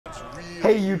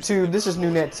Hey YouTube, this is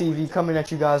NunetTV coming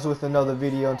at you guys with another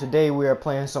video, and today we are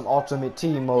playing some Ultimate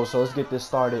Team mode, so let's get this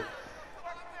started.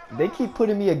 They keep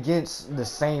putting me against the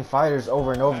same fighters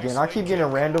over and over again. I keep getting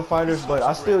random fighters, but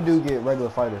I still do get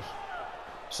regular fighters.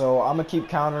 So I'm going to keep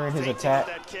countering his attack.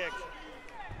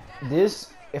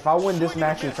 If I win this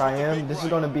match, which I am, this is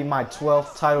going to be my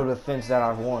 12th title defense that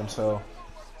I've won, so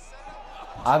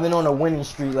I've been on a winning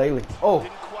streak lately. Oh,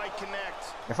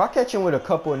 if I catch him with a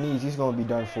couple of knees, he's going to be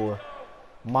done for.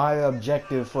 My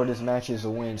objective for this match is a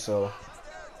win, so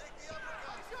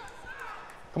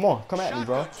come on, come at me,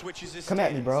 bro. Come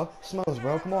at me, bro. Smells,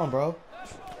 bro. Come on, bro.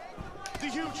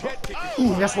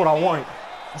 Ooh, that's what I wanted.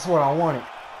 That's what I wanted.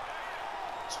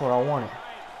 That's what I wanted.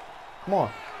 Come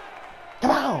on. Come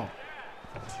on.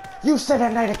 You said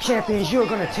at Night of Champions you're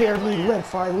going to tear me limb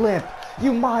by limb.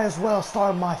 You might as well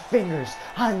start my fingers.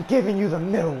 I'm giving you the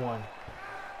middle one.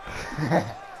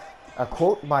 A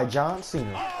quote by John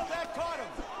Cena.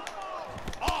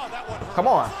 Come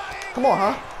on. Come on,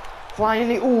 huh? Flying in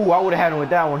the... Ooh, I would have had him with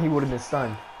that one. He would have been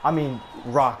stunned. I mean,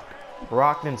 rocked.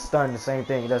 Rocked and stunned, the same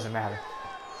thing. It doesn't matter.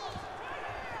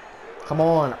 Come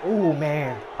on. Ooh,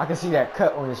 man. I can see that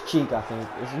cut on his cheek, I think.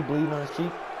 Is he bleeding on his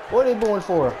cheek? What are they blowing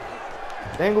for?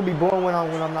 They ain't gonna be blowing when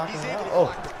I'm knocking him out.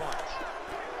 Oh.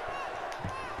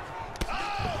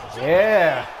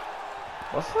 Yeah.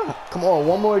 What's up? Come on.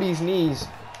 One more of these knees.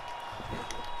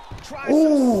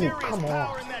 Ooh, come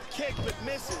on.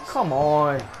 Come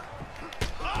on.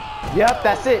 Yep,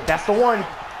 that's it. That's the one.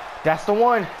 That's the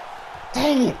one.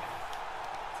 Dang it.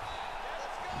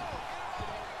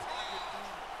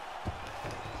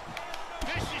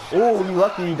 Oh, you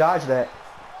lucky you dodged that.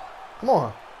 Come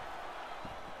on.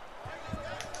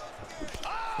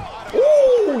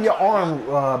 Ooh, your arm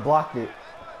blocked it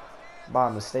by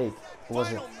mistake. It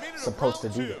wasn't supposed to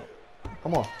do that.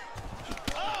 Come on.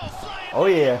 Oh,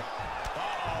 yeah.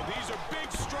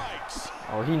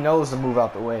 Oh, he knows to move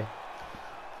out the way.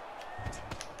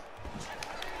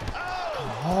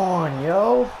 Come on,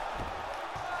 yo.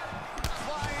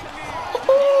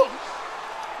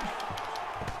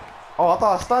 Oh, I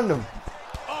thought I stunned him.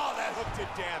 Oh, that hook did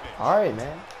damage. All right,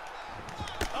 man.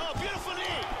 Oh, beautiful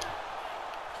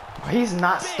knee. He's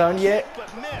not stunned yet.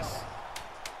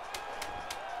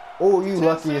 Oh, you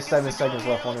lucky there's 7 seconds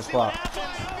left on this clock.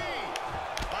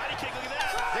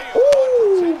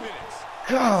 Ooh.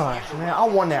 Gosh, man, I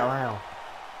won that round.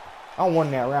 I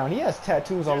won that round. He has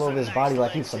tattoos all over his body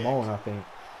like he's Samoan, I think.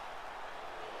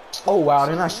 Oh, wow,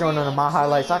 they're not showing none of my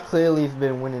highlights. I clearly have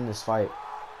been winning this fight.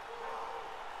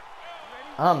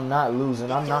 I'm not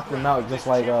losing. I knocked him out just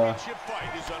like, I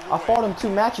fought him 2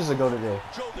 matches ago today.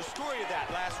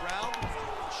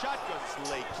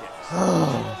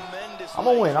 I'm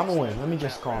gonna win. I'm gonna win. Let me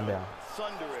just calm down.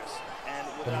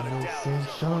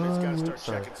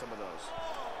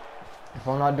 If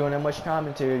I'm not doing that much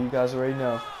commentary, you guys already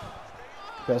know.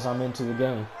 Because I'm into the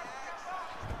game.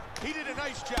 He did a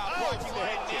nice job blocking the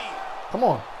head knee. Come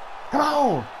on. Come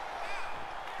on.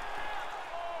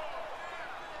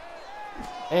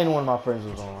 And one of my friends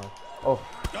was on. Oh.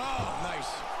 Oh, nice.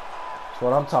 That's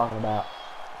what I'm talking about.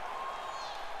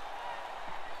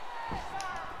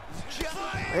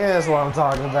 Yeah, that's what I'm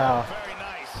talking about. Very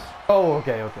nice. Oh,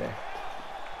 okay, okay.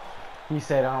 He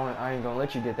said, I ain't gonna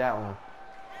let you get that one.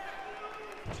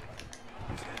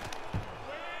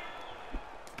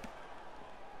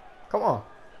 Come on.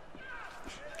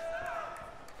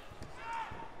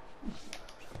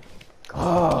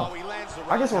 Oh,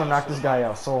 I just want to knock this guy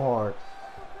out so hard.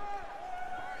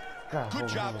 God, good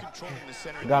job controlling the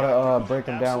center. Gotta break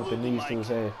him down with the knees to his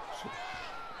head.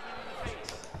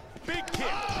 Big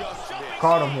kick just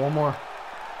Caught him. One more.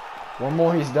 One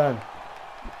more, he's done.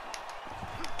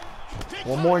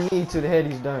 One more knee to the head,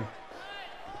 he's done.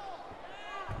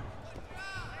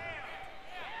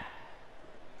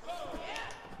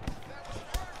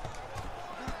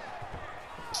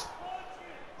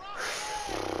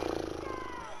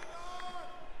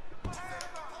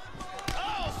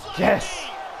 Yes!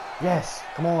 Yes!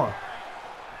 Come on!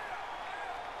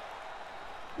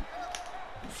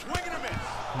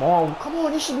 Come on! Come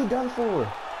on! This should be done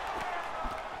for!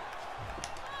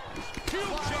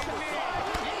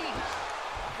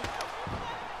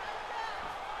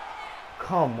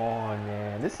 Come on,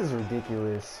 man! This is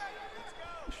ridiculous.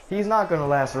 He's not gonna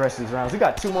last the rest of these rounds. We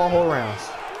got 2 more whole rounds.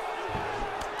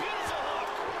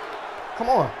 Come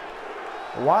on!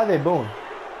 Why are they booing?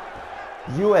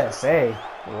 USA?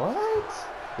 What?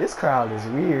 This crowd is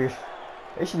weird.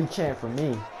 They should be chanting for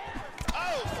me.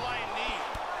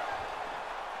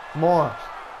 Come on.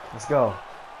 Let's go.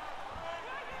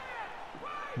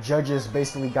 Judges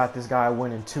basically got this guy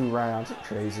winning 2 rounds. It's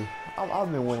crazy.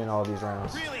 I've been winning all these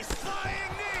rounds.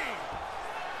 Flying knee.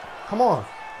 Come on.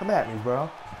 Come at me, bro.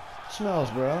 Smells,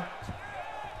 bro.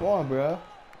 Come on, bro.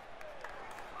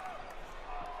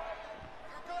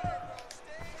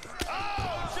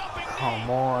 Oh, jumping knee. Come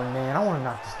on, man. I want to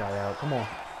knock this guy out. Come on.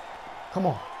 Come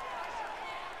on.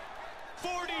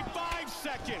 45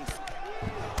 seconds.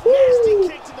 Woo!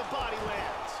 Nasty kick to the body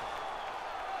lands.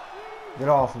 Get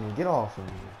off me. Get off of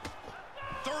me.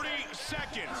 30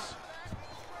 seconds.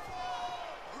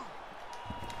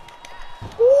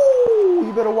 Woo!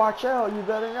 You better watch out. You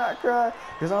better not cry.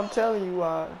 Because I'm telling you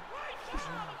why.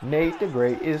 Nate the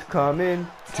Great is coming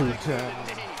to town.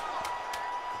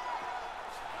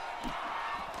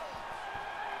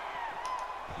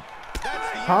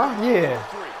 Huh? Yeah.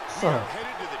 Son.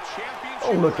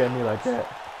 Don't look at me like that.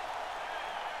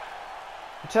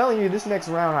 I'm telling you, this next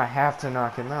round I have to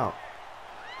knock him out.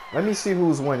 Let me see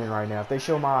who's winning right now. If they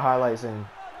show my highlights, and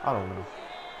I don't know.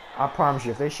 I promise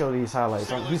you, if they show these highlights,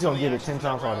 he's gonna get it 10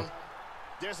 times harder.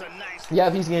 Yeah,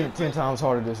 if he's getting it 10 times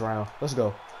harder this round. Let's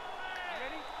go.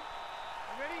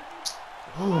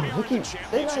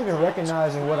 They're not even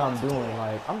recognizing what I'm doing.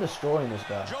 Like, I'm destroying this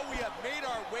guy.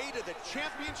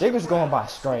 They was going by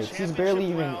strikes. He's barely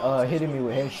even hitting me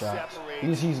with headshots.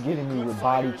 He's getting me with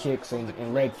body kicks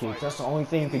and leg kicks. That's the only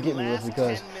thing he could get me with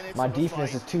because my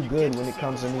defense is too good when it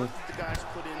comes to me.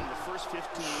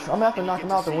 I'm gonna have to knock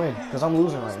him out to win because I'm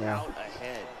losing right now.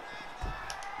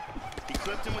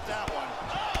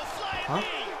 Huh?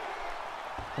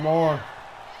 Come on.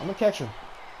 I'm gonna catch him.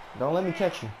 Don't let me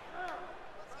catch you.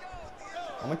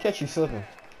 I'm gonna catch you slipping.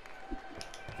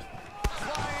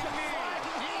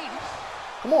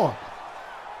 Come on.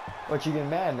 What, you getting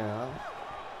mad now? Huh?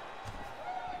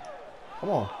 Come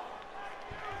on.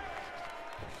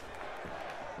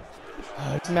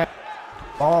 It's mad.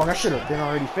 Oh, I should have been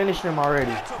already finished him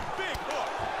already.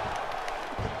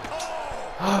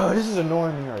 Oh, this is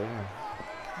annoying me right now.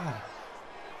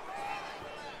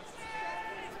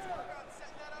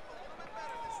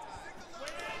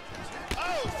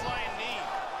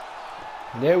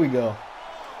 There we go.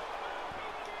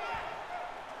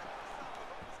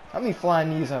 How many flying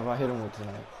knees have I hit him with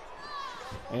tonight?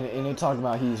 And they talk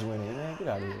about he's winning. Man, get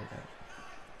out of here with that.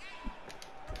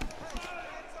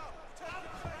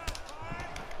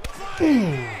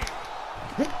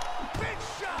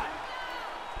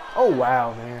 Oh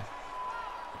wow, man.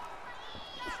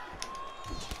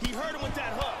 He hurt him with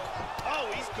that hook.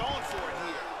 Oh, he's going for it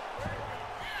here.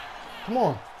 Come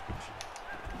on.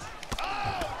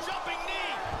 Oh, jumping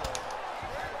knee.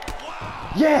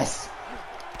 Wow. Yes!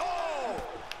 Oh,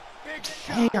 big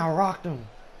shot. Dang, I rocked him.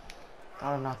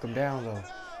 Gotta knock him down though.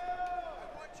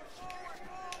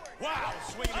 Wow,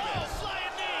 swinging oh,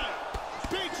 flying knee.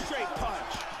 Big straight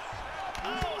punch.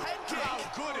 Oh, head kick. How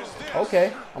good is this?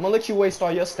 Okay, I'm gonna let you waste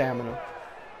all your stamina.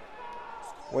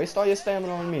 Waste all your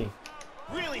stamina on me.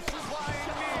 Really flying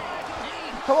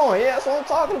knee. Come on, yeah, that's what I'm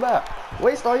talking about.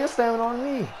 Waste all your stamina on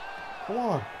me. Come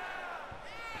on.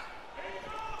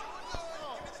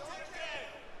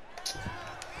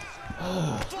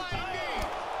 Oh,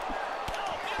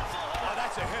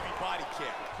 that's a heavy body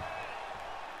kick.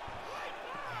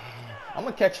 I'm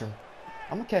gonna catch him.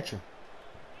 I'm gonna catch him.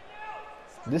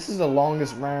 This is the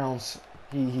longest rounds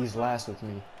he's last with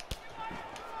me.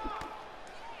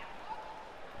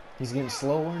 He's getting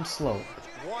slower and slower.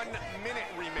 1 minute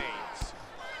remains.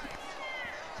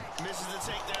 Misses the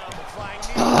takedown, the flying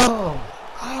knee. Oh,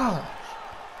 God.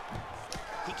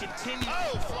 He continues.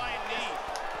 Oh, flying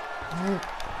knee.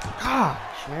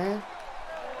 Gosh, man.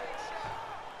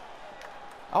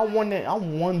 I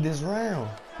won this round.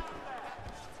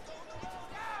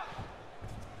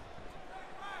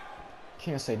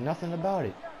 Can't say nothing about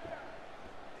it.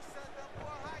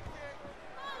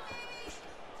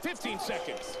 15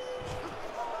 seconds.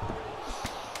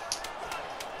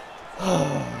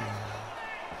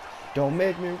 Don't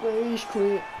make me rage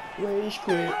quit. Rage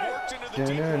quit.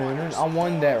 I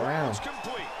won that round.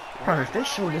 Bro, if they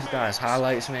show this guy's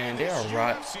highlights, man, they are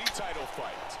right.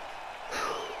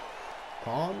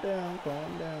 Calm down,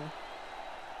 calm down.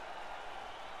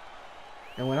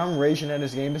 And when I'm raging at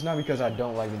this game, it's not because I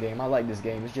don't like the game. I like this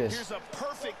game. It's just... Here's a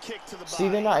perfect kick to the body. See,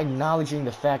 they're not acknowledging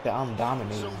the fact that I'm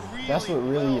dominating. That's what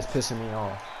really is pissing me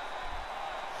off.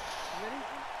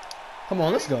 Come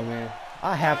on, let's go, man.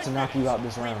 I have to knock you out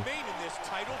this round.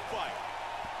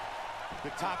 The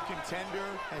top contender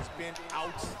has been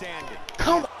outstanding.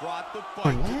 Come Brought the on,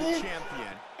 fight to man. the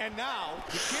champion. And now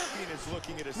the champion is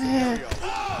looking at a Man, scenario.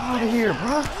 out of here,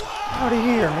 bro. Out of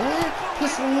here, man.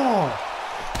 Piss me off.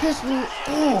 Piss me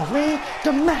off, man.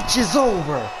 The match is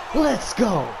over. Let's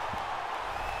go.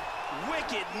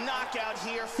 Wicked knockout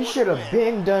here for He should the have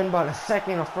win. been done by the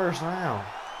second or first round.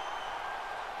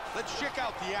 Let's check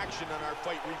out the action on our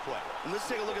fight replay. And let's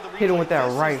take a look at the replay. Hit him with that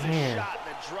This right is the hand. shot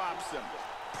that drops him.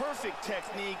 Perfect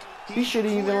technique. He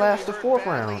shouldn't even clearly last the hurt 4th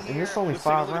badly round, and here. it's only Let's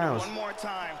take a 5 look at it rounds. one more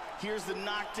time. Here's the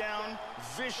knockdown.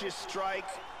 Vicious strike.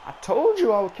 I told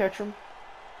you I would catch him.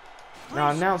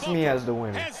 Now announce me as the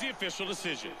winner. Has the official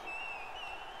decision.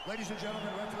 Ladies and gentlemen,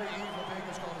 referee Eve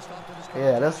Vegas called a stop to this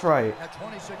Yeah, that's right. at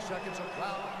 26 seconds of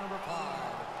round number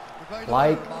 5.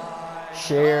 Like,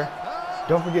 share.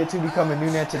 Don't forget to become a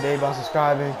Nunet today by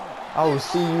subscribing. I will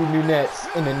see you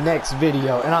Nunets in the next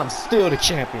video, and I'm still the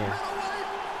champion.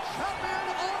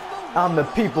 I'm the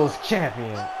people's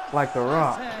champion, like The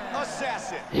Rock.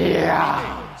 Assassin.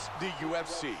 Yeah. The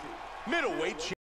UFC middleweight champion.